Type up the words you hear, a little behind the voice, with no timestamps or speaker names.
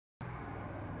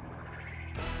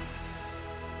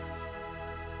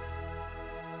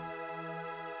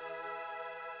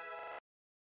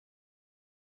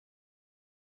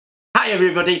Hi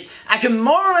everybody, I can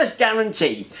more or less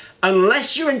guarantee,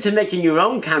 unless you're into making your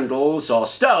own candles or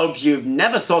stoves, you've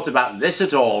never thought about this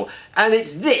at all. And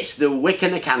it's this, the wick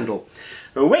in a candle.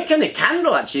 A wick in a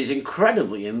candle actually is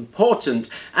incredibly important,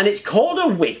 and it's called a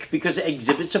wick because it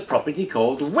exhibits a property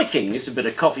called wicking. It's a bit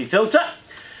of coffee filter.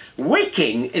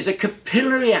 Wicking is a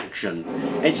capillary action.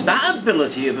 It's that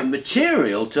ability of a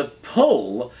material to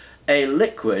pull a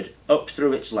liquid up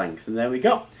through its length. And there we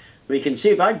go. We can see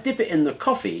if I dip it in the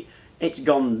coffee, it's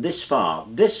gone this far.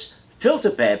 This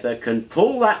filter paper can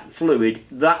pull that fluid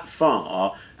that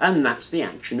far, and that's the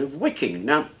action of wicking.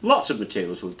 Now, lots of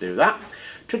materials will do that.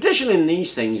 Traditionally in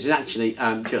these things is actually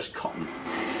just cotton.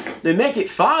 They make it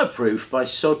fireproof by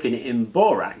soaking it in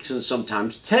borax and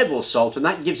sometimes table salt, and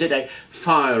that gives it a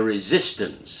fire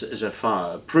resistance as a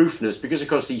fireproofness, because of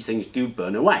course these things do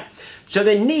burn away. So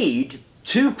they need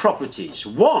two properties.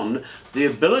 One, the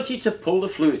ability to pull the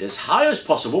fluid as high as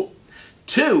possible.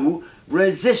 Two,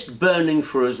 resist burning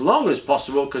for as long as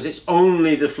possible, because it's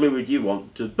only the fluid you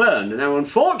want to burn. Now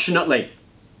unfortunately,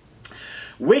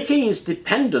 wicking is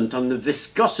dependent on the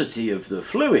viscosity of the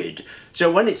fluid.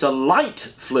 So when it's a light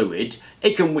fluid,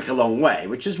 it can wick a long way,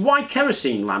 which is why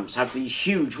kerosene lamps have these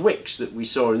huge wicks that we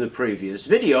saw in the previous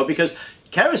video, because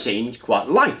kerosene is quite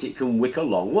light, it can wick a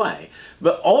long way.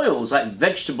 But oils like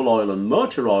vegetable oil and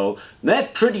motor oil, they're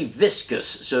pretty viscous,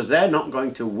 so they're not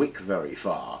going to wick very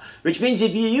far. Which means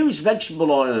if you use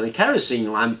vegetable oil in a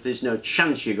kerosene lamp, there's no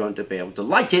chance you're going to be able to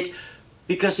light it,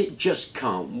 because it just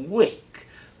can't wick.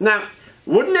 Now,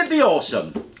 wouldn't it be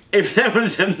awesome if there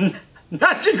was a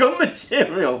magical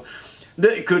material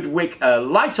that could wick a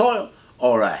light oil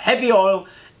or a heavy oil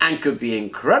and could be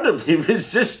incredibly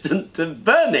resistant to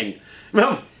burning?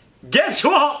 Well, guess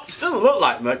what? It doesn't look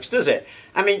like much, does it?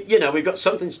 I mean, you know, we've got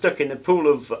something stuck in a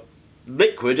pool of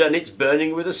liquid and it's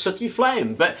burning with a sooty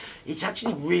flame, but it's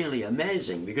actually really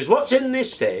amazing, because what's in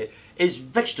this here is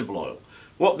vegetable oil.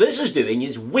 What this is doing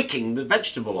is wicking the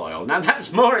vegetable oil. Now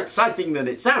that's more exciting than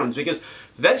it sounds, because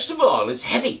vegetable oil is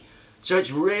heavy, so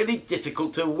it's really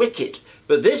difficult to wick it.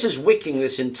 But this is wicking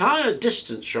this entire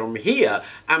distance from here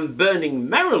and burning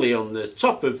merrily on the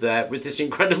top of there with this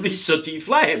incredibly sooty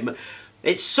flame.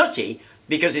 It's sooty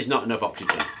because there's not enough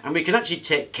oxygen, and we can actually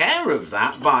take care of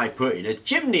that by putting a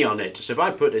chimney on it. So if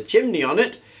I put a chimney on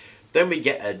it, then we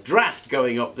get a draft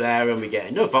going up there and we get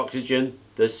enough oxygen,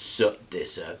 the soot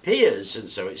disappears, and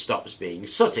so it stops being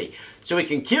sooty. So we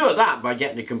can cure that by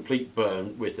getting a complete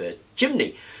burn with a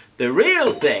chimney. The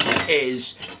real thing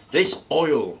is this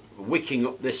oil wicking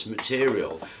up this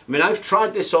material. I mean, I've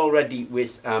tried this already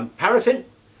with paraffin,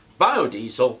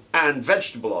 biodiesel and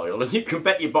vegetable oil, and you can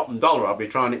bet your bottom dollar I'll be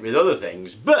trying it with other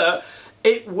things, but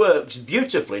it works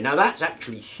beautifully. Now that's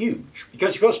actually huge,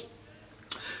 because of course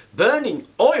burning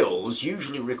oils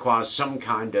usually requires some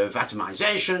kind of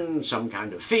atomization, some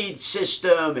kind of feed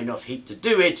system, enough heat to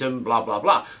do it, and blah blah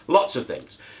blah, lots of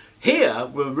things. Here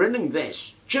we're running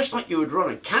this just like you would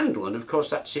run a candle, and of course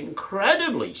that's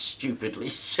incredibly stupidly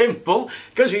simple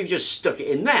because we've just stuck it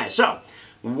in there. So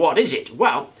what is it?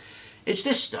 Well, it's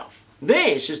this stuff.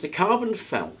 This is the carbon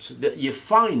felt that you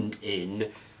find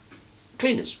in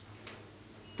cleaners.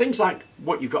 Things like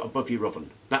what you've got above your oven,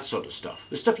 that sort of stuff.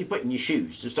 The stuff you put in your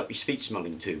shoes to stop your feet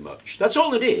smelling too much. That's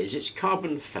all it is, it's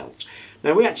carbon felt.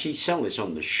 Now we actually sell this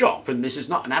on the shop, and this is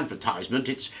not an advertisement,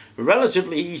 it's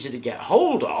relatively easy to get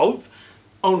hold of,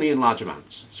 only in large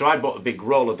amounts. So I bought a big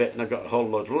roll of it and I've got a whole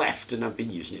load left, and I've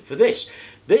been using it for this.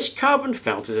 This carbon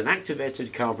felt is an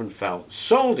activated carbon felt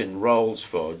sold in rolls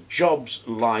for jobs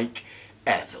like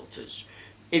air filters.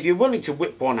 If you're willing to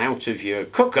whip one out of your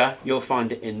cooker, you'll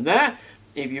find it in there.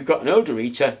 If you've got an odour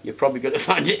eater, you're probably going to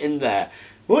find it in there.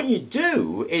 What you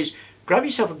do is grab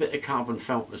yourself a bit of carbon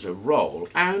felt as a roll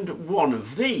and one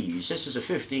of these. This is a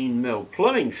 15mm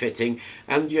plumbing fitting,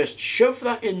 and just shove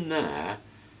that in there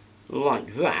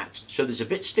like that. So there's a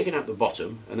bit sticking out the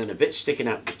bottom and then a bit sticking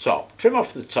out the top. Trim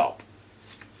off the top.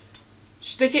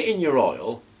 Stick it in your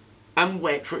oil and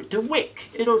wait for it to wick.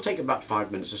 It'll take about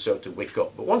 5 minutes or so to wick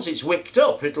up, but once it's wicked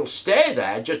up, it'll stay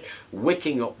there just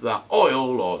wicking up that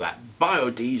oil or that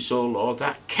biodiesel or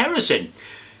that kerosene.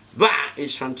 That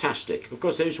is fantastic. Of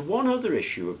course, there's one other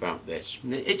issue about this.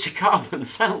 It's a carbon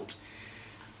felt.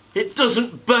 It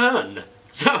doesn't burn.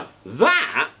 So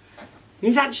that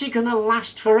is actually going to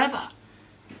last forever.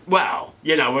 Well,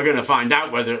 you know, we're going to find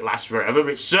out whether it lasts forever,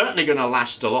 but it's certainly going to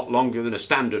last a lot longer than a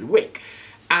standard wick.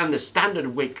 And the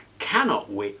standard wick cannot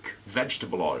wick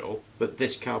vegetable oil, but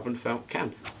this carbon felt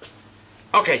can.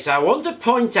 Okay, so I want to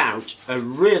point out a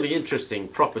really interesting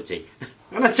property.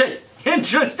 And that's it.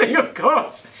 Interesting, of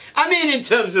course. I mean in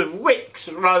terms of wicks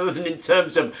rather than in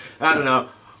terms of, I don't know,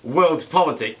 world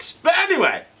politics. But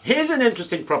anyway, Here's an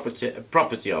interesting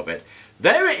property of it.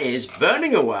 There it is,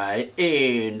 burning away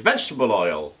in vegetable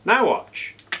oil. Now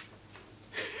watch.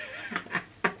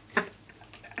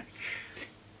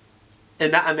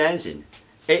 Isn't that amazing?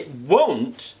 It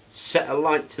won't set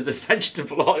alight to the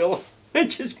vegetable oil,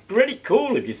 which is pretty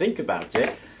cool if you think about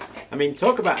it. I mean,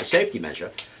 talk about a safety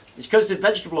measure. It's because the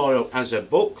vegetable oil, as a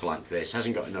bulk like this,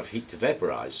 hasn't got enough heat to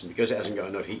vaporise. And because it hasn't got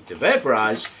enough heat to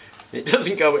vaporise, it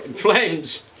doesn't go in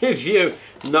flames if you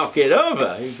knock it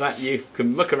over. In fact, you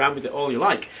can muck around with it all you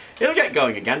like. It'll get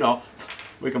going again, or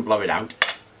we can blow it out.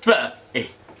 But it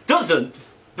doesn't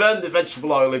burn the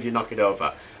vegetable oil if you knock it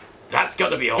over. That's got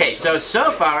to be awesome. Okay,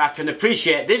 so far I can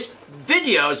appreciate this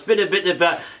video has been a bit of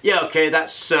a, yeah, okay,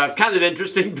 that's kind of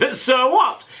interesting, but so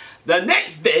what? The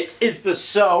next bit is the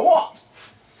so what.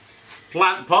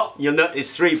 Plant pot, you'll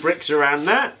notice 3 bricks around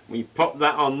there. We pop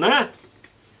that on there,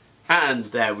 and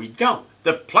there we go.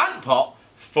 The plant pot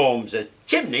forms a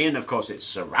chimney, and of course it's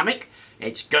ceramic.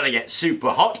 It's gonna get super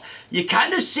hot. You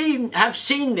kind of have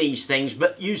seen these things,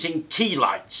 but using tea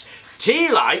lights. Tea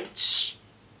lights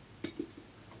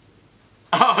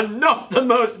are not the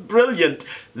most brilliant.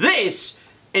 This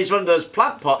is one of those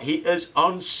plant pot heaters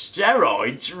on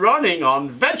steroids, running on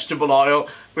vegetable oil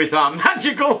with our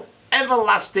magical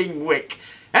everlasting wick.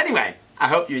 Anyway, I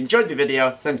hope you enjoyed the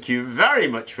video. Thank you very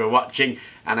much for watching,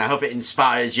 and I hope it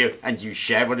inspires you and you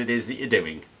share what it is that you're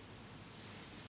doing.